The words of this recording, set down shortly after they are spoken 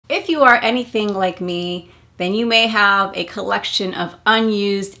If you are anything like me, then you may have a collection of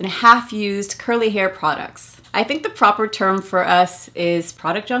unused and half-used curly hair products. I think the proper term for us is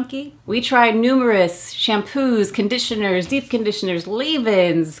product junkie. We tried numerous shampoos, conditioners, deep conditioners,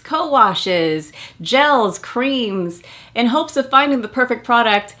 leave-ins, co-washes, gels, creams, in hopes of finding the perfect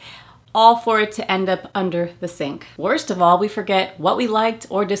product, all for it to end up under the sink. Worst of all, we forget what we liked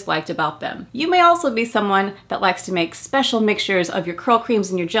or disliked about them. You may also be someone that likes to make special mixtures of your curl creams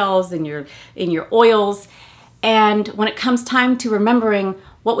and your gels and your oils, and when it comes time to remembering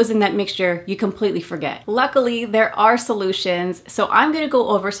what was in that mixture, you completely forget. Luckily, there are solutions, so I'm gonna go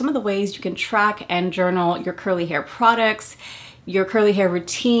over some of the ways you can track and journal your curly hair products, your curly hair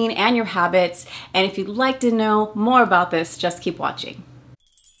routine, and your habits. And if you'd like to know more about this, just keep watching.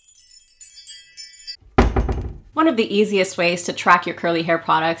 One of the easiest ways to track your curly hair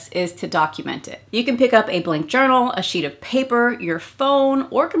products is to document it. You can pick up a blank journal, a sheet of paper, your phone,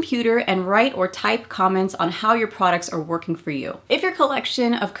 or computer and write or type comments on how your products are working for you. If your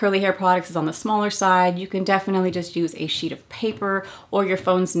collection of curly hair products is on the smaller side, you can definitely just use a sheet of paper or your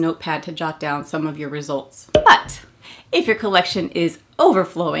phone's notepad to jot down some of your results. But if your collection is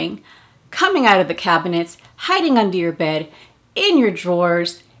overflowing, coming out of the cabinets, hiding under your bed, in your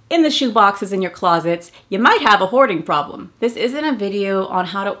drawers, in the shoe boxes in your closets, you might have a hoarding problem. This isn't a video on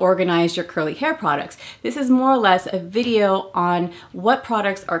how to organize your curly hair products. This is more or less a video on what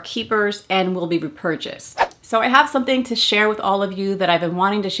products are keepers and will be repurchased. So I have something to share with all of you that I've been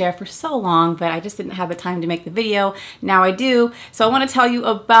wanting to share for so long, but I just didn't have the time to make the video. Now I do. So I want to tell you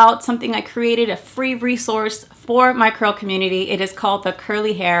about something I created, a free resource for my curl community. It is called the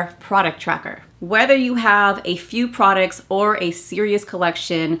Curly Hair Product Tracker. Whether you have a few products or a serious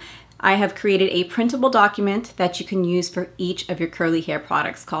collection, I have created a printable document that you can use for each of your curly hair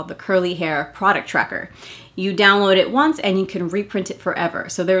products called the Curly Hair Product Tracker. You download it once and you can reprint it forever.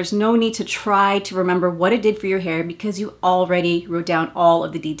 So there's no need to try to remember what it did for your hair because you already wrote down all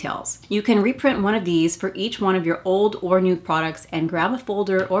of the details. You can reprint one of these for each one of your old or new products and grab a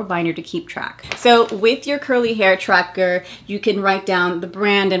folder or binder to keep track. So with your Curly Hair Tracker, you can write down the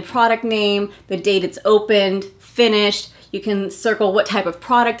brand and product name, the date it's opened, finished. You can circle what type of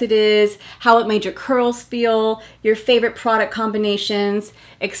product it is, how it made your curls feel, your favorite product combinations,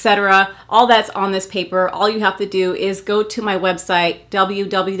 etc. All that's on this paper. All you have to do is go to my website,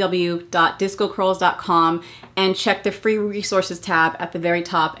 www.discocurls.com, and check the free resources tab at the very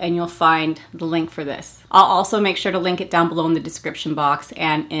top and you'll find the link for this. I'll also make sure to link it down below in the description box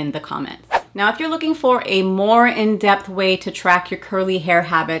and in the comments. Now, if you're looking for a more in-depth way to track your curly hair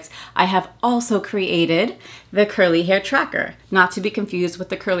habits, I have also created the Curly Hair Tracker, not to be confused with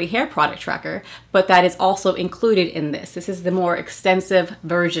the Curly Hair Product Tracker, but that is also included in this. This is the more extensive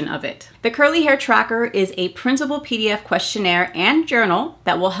version of it. The Curly Hair Tracker is a printable PDF questionnaire and journal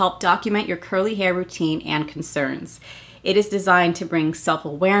that will help document your curly hair routine and concerns. It is designed to bring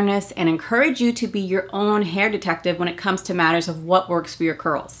self-awareness and encourage you to be your own hair detective when it comes to matters of what works for your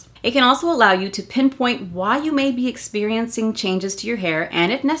curls. It can also allow you to pinpoint why you may be experiencing changes to your hair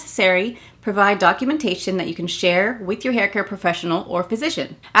and, if necessary, provide documentation that you can share with your hair care professional or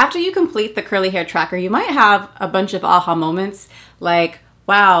physician. After you complete the Curly Hair Tracker, you might have a bunch of aha moments like,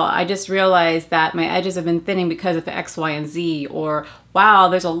 wow, I just realized that my edges have been thinning because of X, Y, and Z, or wow,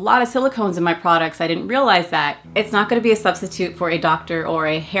 there's a lot of silicones in my products, I didn't realize that. It's not going to be a substitute for a doctor or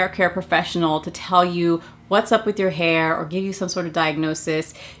a hair care professional to tell you what's up with your hair or give you some sort of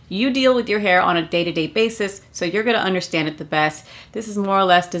diagnosis. You deal with your hair on a day-to-day basis, so you're going to understand it the best. This is more or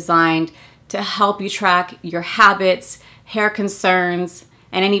less designed to help you track your habits, hair concerns,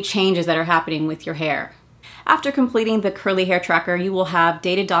 and any changes that are happening with your hair. After completing the Curly Hair Tracker, you will have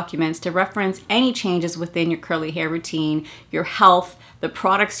dated documents to reference any changes within your curly hair routine, your health, the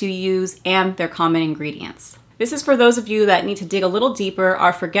products you use, and their common ingredients. This is for those of you that need to dig a little deeper,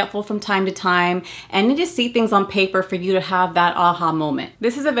 are forgetful from time to time, and need to see things on paper for you to have that aha moment.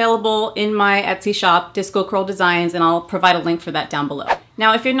 This is available in my Etsy shop, Disco Curl Designs, and I'll provide a link for that down below.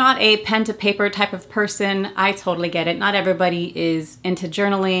 Now, if you're not a pen to paper type of person, I totally get it. Not everybody is into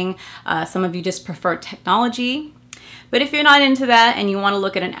journaling. Some of you just prefer technology. But if you're not into that and you want to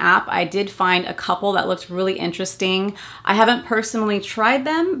look at an app, I did find a couple that looked really interesting. I haven't personally tried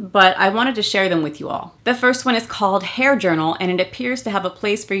them, but I wanted to share them with you all. The first one is called Hair Journal, and it appears to have a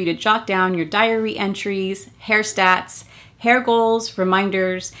place for you to jot down your diary entries, hair stats, hair goals,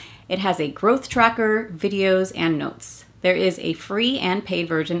 reminders. It has a growth tracker, videos, and notes. There is a free and paid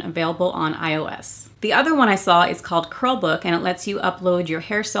version available on iOS. The other one I saw is called Curl Book, and it lets you upload your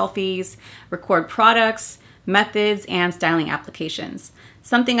hair selfies, record products, methods, and styling applications.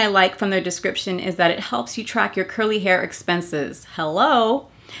 Something I like from their description is that it helps you track your curly hair expenses. Hello!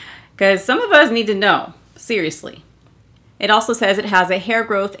 because some of us need to know, seriously. It also says it has a hair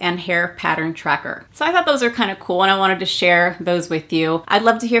growth and hair pattern tracker. So I thought those are kind of cool and I wanted to share those with you. I'd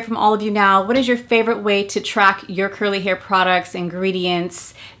love to hear from all of you now. What is your favorite way to track your curly hair products,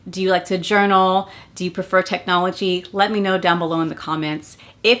 ingredients? Do you like to journal? Do you prefer technology? Let me know down below in the comments.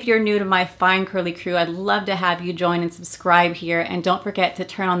 If you're new to my Fine Curly crew, I'd love to have you join and subscribe here. And don't forget to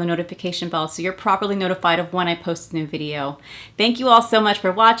turn on the notification bell so you're properly notified of when I post a new video. Thank you all so much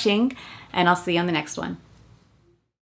for watching, and I'll see you on the next one.